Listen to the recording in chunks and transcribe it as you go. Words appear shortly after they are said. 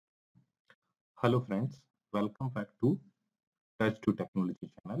Hello friends, welcome back to Touch to Technology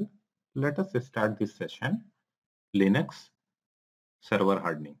channel. Let us start this session, Linux server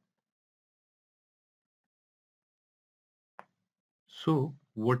hardening. So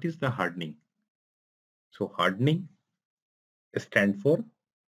what is the hardening? So hardening stands for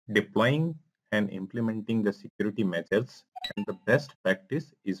deploying and implementing the security measures, and the best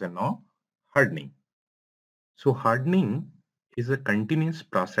practice is a no hardening. So hardening is a continuous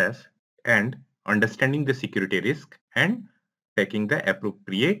process and understanding the security risk and taking the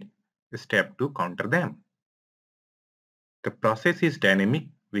appropriate step to counter them. The process is dynamic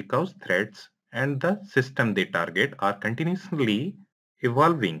because threats and the system they target are continuously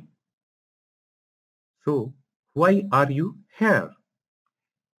evolving. So, why are you here?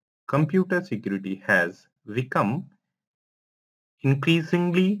 Computer security has become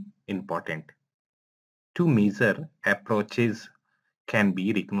increasingly important. Two major approaches can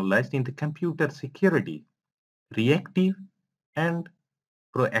be recognized in the computer security: reactive and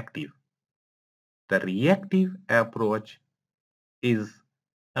proactive. The reactive approach is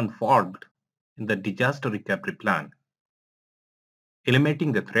unfolded in the disaster recovery plan,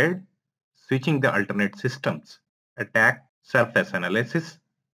 eliminating the thread, switching the alternate systems, attack surface analysis,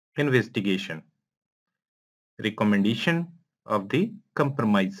 investigation, recommendation of the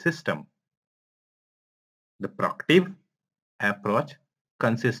compromised system. The proactive approach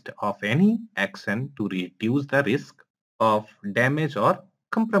consists of any action to reduce the risk of damage or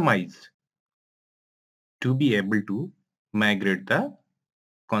compromise, to be able to migrate the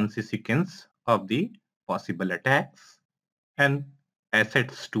consequence of the possible attacks, and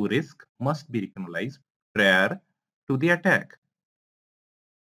assets to risk must be recognized prior to the attack.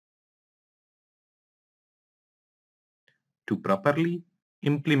 To properly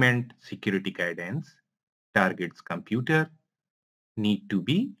implement security guidance, targets computer need to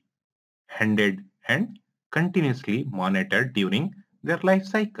be handled and continuously monitored during their life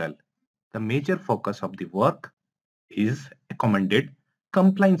cycle. The major focus of the work is recommended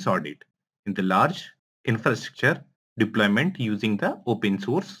compliance audit in the large infrastructure deployment using the open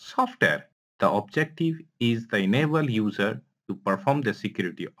source software. The objective is to enable user to perform the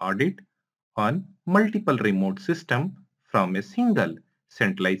security audit on multiple remote systems from a single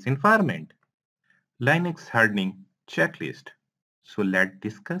centralized environment. Linux hardening checklist. So let's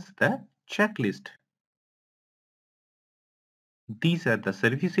discuss the checklist. These are the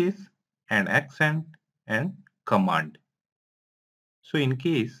services and action and command. So in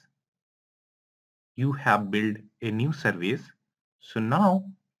case you have built a new service, so now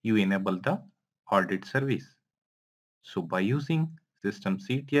you enable the audit service. So by using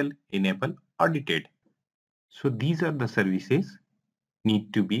systemctl enable audited. So these are the services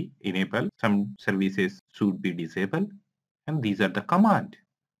need to be enabled. Some services should be disabled, and these are the command.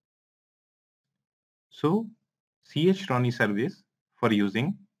 So chrony service for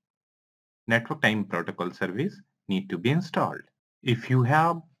using network time protocol service need to be installed. If you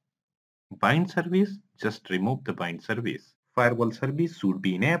have bind service, just remove the bind service. Firewall service should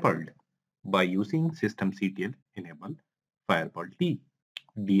be enabled by using systemctl enable firewall D.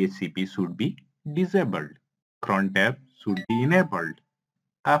 DHCP should be disabled. Cron tab should be enabled.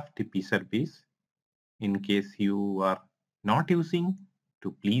 FTP service, in case you are not using, to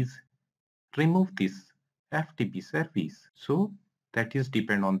please remove this FTP service. So that is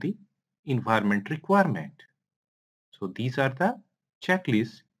depend on the environment requirement. So these are the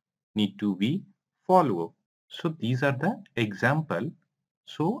checklists need to be followed. So these are the example.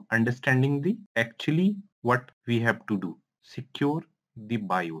 So understanding the actually what we have to do. Secure the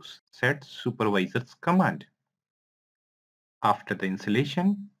BIOS. Set supervisors command. After the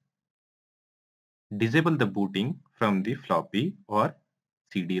installation, disable the booting from the floppy or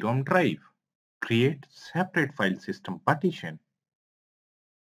CD-ROM drive. Create separate file system partition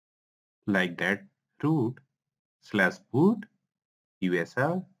like that: root/boot,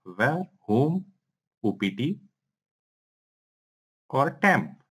 USR, var, home, OPT or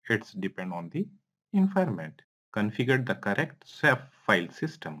temp. It's depend on the environment. Configure the correct SAP file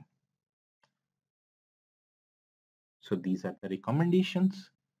system. So these are the recommendations.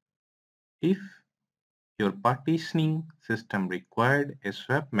 If your partitioning system required a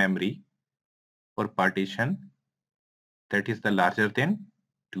swap memory or partition that is the larger than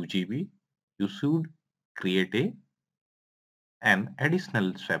 2 GB, you should create an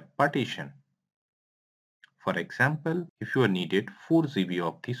additional swap partition. For example, if you are needed 4 GB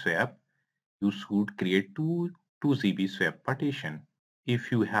of the swap, you should create 2 GB swap partition.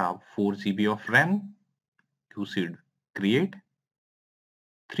 If you have 4 GB of RAM, you should create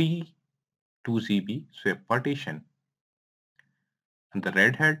 3 2 GB swap partition. And the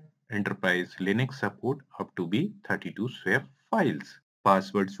Red Hat Enterprise Linux support up to be 32 swap files.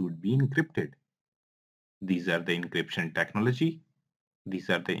 Passwords would be encrypted. These are the encryption technology. These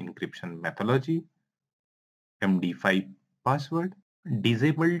are the encryption methodology. MD5 password.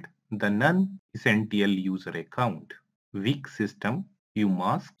 Disabled the non-essential user account. Weak system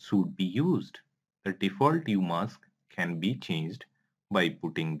UMask should be used. The default UMask can be changed by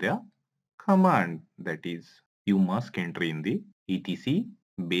putting the command, that is UMask entry in the etc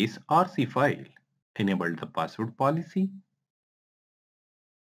base RC file. Enable the password policy.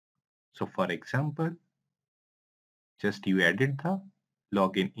 So for example, just you added the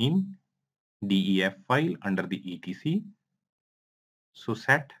login in def file under the etc. So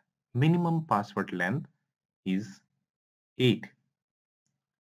set minimum password length is 8.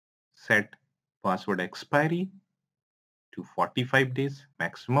 Set password expiry to 45 days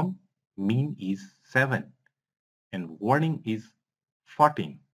maximum. Mean is 7 and warning is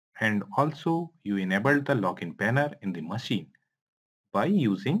 14. And also you enable the login banner in the machine by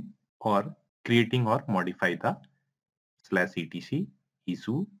using or creating or modify the /etc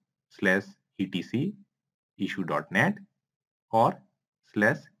issue /etc issue.net or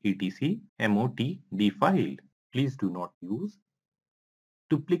 /etc motd file. Please do not use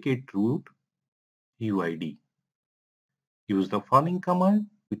duplicate root UID. Use the following command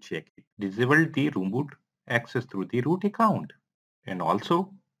to check it. Disable the root access through the root account and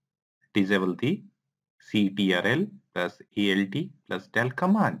also disable the ctrl plus alt plus del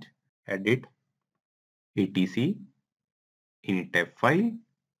command. Edit etc init file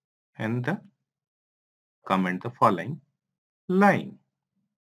and comment the following line.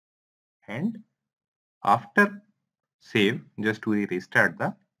 And after save, just we restart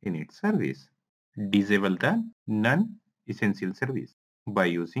the init service. Disable the non-essential service by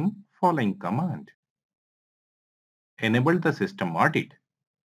using following command. Enable the system audit.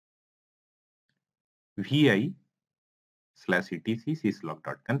 vi /etc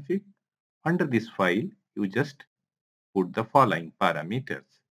syslog.config. Under this file, you just put the following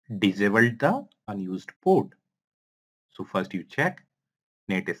parameters. Disable the unused port. So first you check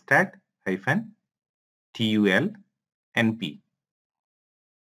netstat -tul np.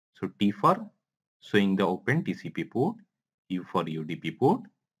 So T for showing the open TCP port, U for UDP port,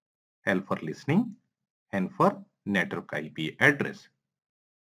 L for listening, N for network IP address.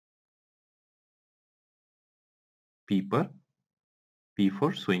 P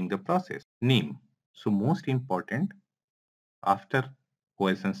for showing the process name. So most important, after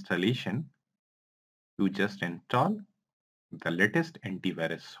OS installation, you just install the latest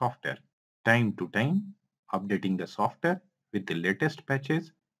antivirus software. Time to time, updating the software with the latest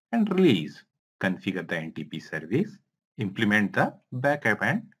patches and release. Configure the NTP service. Implement the backup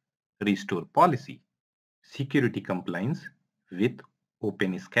and restore policy. Security compliance with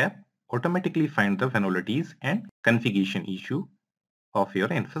OpenSCAP. Automatically find the vulnerabilities and configuration issue of your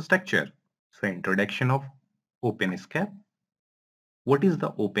infrastructure. So introduction of OpenSCAP. What is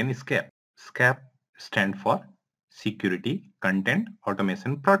the OpenSCAP? SCAP stands for Security Content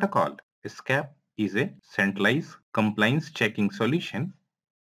Automation Protocol. SCAP is a centralized compliance checking solution.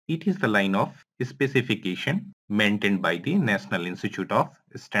 It is the line of specification maintained by the National Institute of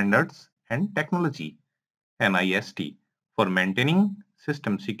Standards and Technology (NIST) for maintaining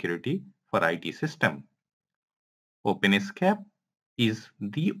system security for IT system. OpenSCAP is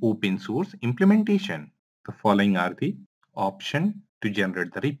the open source implementation. The following are the options to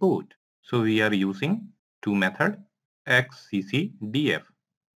generate the report. So we are using two methods, XCCDF,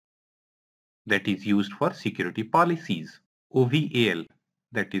 that is used for security policies, OVAL,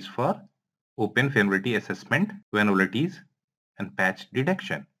 that is for open vulnerability assessment, vulnerabilities and patch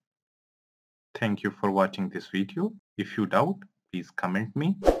detection. Thank you for watching this video. If you doubt, please comment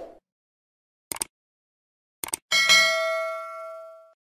me.